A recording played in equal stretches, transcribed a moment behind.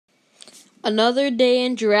Another day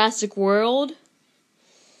in Jurassic World.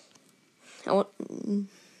 I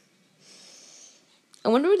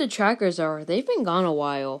wonder where the trackers are. They've been gone a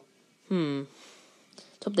while. Let's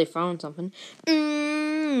hope they found something.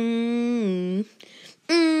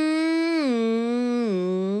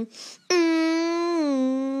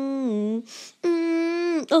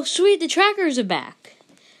 Oh, sweet, the trackers are back.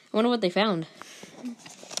 I wonder what they found.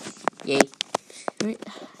 Yay. Right.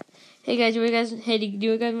 Hey guys, do you guys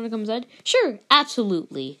want to come inside? Sure,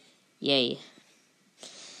 absolutely. Yay.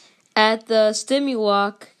 At the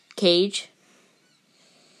Stimulok cage.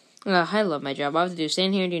 I love my job. All I have to do is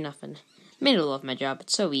stand here and do nothing. I love my job.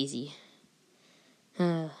 It's so easy.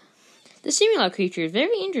 The Stimulok creature is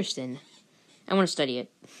very interesting. I want to study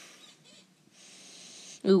it.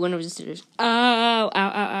 Ooh, one of the visitors. Ow, ow, ow, ow,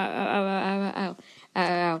 ow, ow, ow,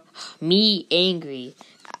 ow, ow. Me angry.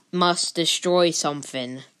 Must destroy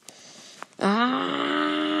something.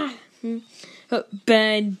 Bang,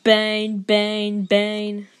 bang, bang,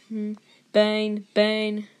 bang. Bang,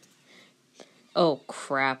 bang. Oh,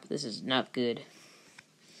 crap. This is not good.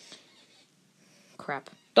 Crap.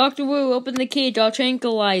 Dr. Wu, open the cage. I'll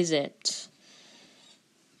tranquilize it.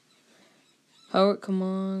 Oh, come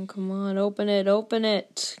on. Open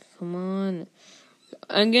it. Come on.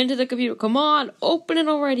 I'm getting to the computer. Come on. Open it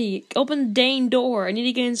already. Open the dang door. I need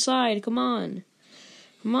to get inside. Come on.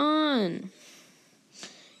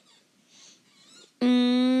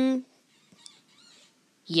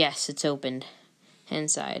 Yes, it's opened.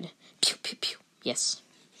 Inside. Pew, pew, pew. Yes.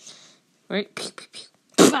 Right? Pew, pew, pew.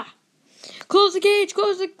 Bah! Close the cage!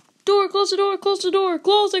 Close the door! Close the door!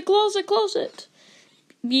 Close it!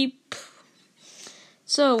 Beep.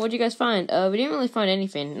 So, what'd you guys find? We didn't really find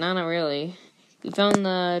anything. No, not really. We found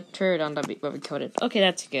the turret on where we coated. Okay,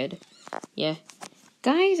 that's good. Yeah.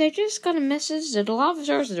 Guys, I just got a message that the lava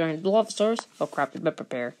source is running. The lava source? Oh, crap. We better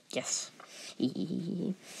prepare. Yes.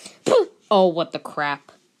 Oh, what the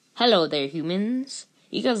crap. Hello there, humans.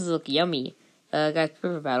 You guys look yummy. Guys,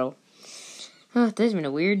 river battle. This has been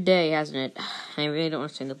a weird day, hasn't it? I really don't want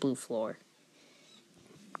to stay on the blue floor.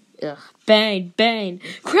 Ugh. Bang, bang.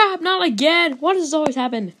 Crap, not again. Why does this always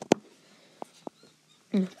happen?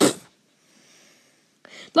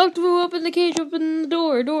 Locked the room, open the cage, open the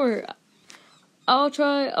door. I'll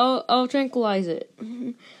tranquilize it.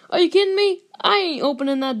 Are you kidding me? I ain't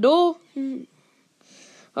opening that door.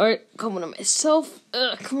 Alright, come on to myself.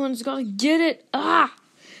 Come on, just gotta get it.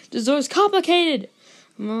 This door's complicated.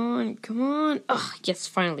 Come on. Yes,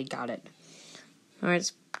 finally got it. Alright,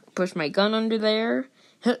 let's push my gun under there.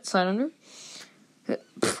 Slide under.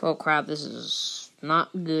 Oh crap, this is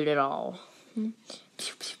not good at all.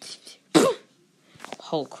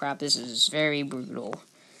 Oh crap, this is very brutal.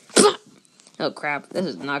 Oh crap, this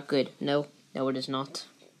is not good. No, it is not.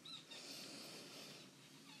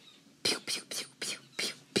 Pew, pew, pew, pew,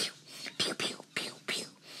 pew, pew, pew, pew, pew, pew,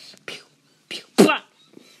 pew, pew.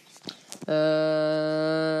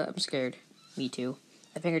 I'm scared. Me too.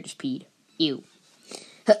 I think I just peed. Ew.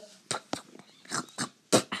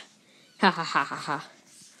 Ha ha ha ha ha.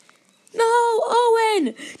 No,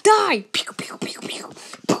 Owen! Die! Pew, pew, pew, pew.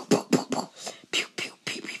 Pew, pew, pew, pew. Pew, pew,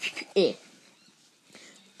 pew, pew, pew.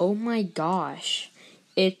 Oh my gosh.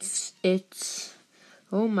 It's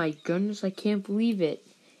oh my goodness, I can't believe it.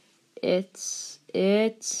 It's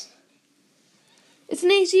an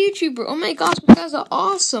AC YouTuber. Oh my gosh, you guys are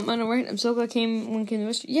awesome. I know, right? I'm so glad one came to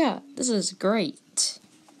us. Yeah, this is great.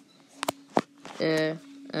 Can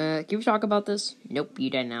we talk about this? Nope,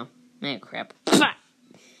 you dead now. Man, crap.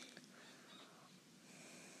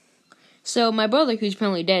 So, my brother, who's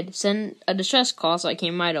apparently dead, sent a distress call, so I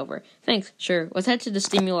came right over. Thanks, sure. Let's head to the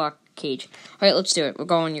Stimulok cage. Alright, let's do it. We're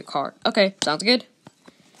going in your car. Okay, sounds good.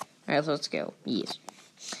 Alright, so let's go. Yes.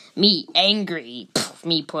 Me angry.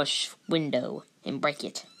 Me push window and break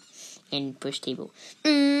it. And push table.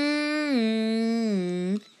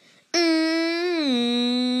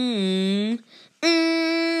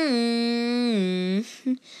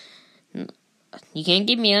 You can't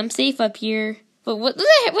get me. I'm safe up here. But where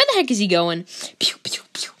the heck is he going? Pew, pew,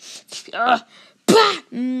 pew.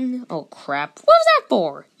 Oh, crap. What was that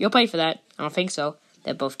for? You'll pay for that. I don't think so.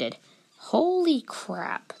 They both did. Holy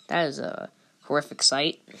crap. That is a horrific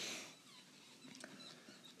sight.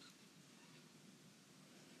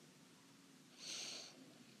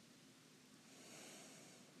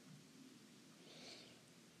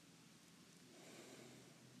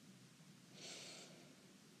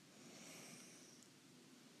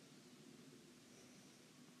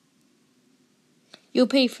 You'll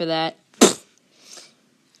pay for that.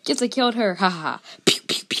 Guess I killed her. Ha ha. Pew,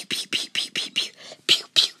 pew, pew, pew, pew, pew, pew, pew, pew,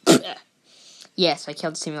 pew. Yes, I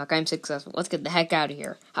killed Simulacra. I'm successful. Let's get the heck out of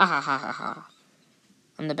here. Ha ha ha ha ha.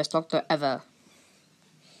 I'm the best doctor ever.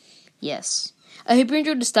 Yes. I hope you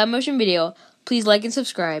enjoyed the stop motion video. Please like and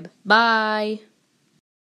subscribe. Bye.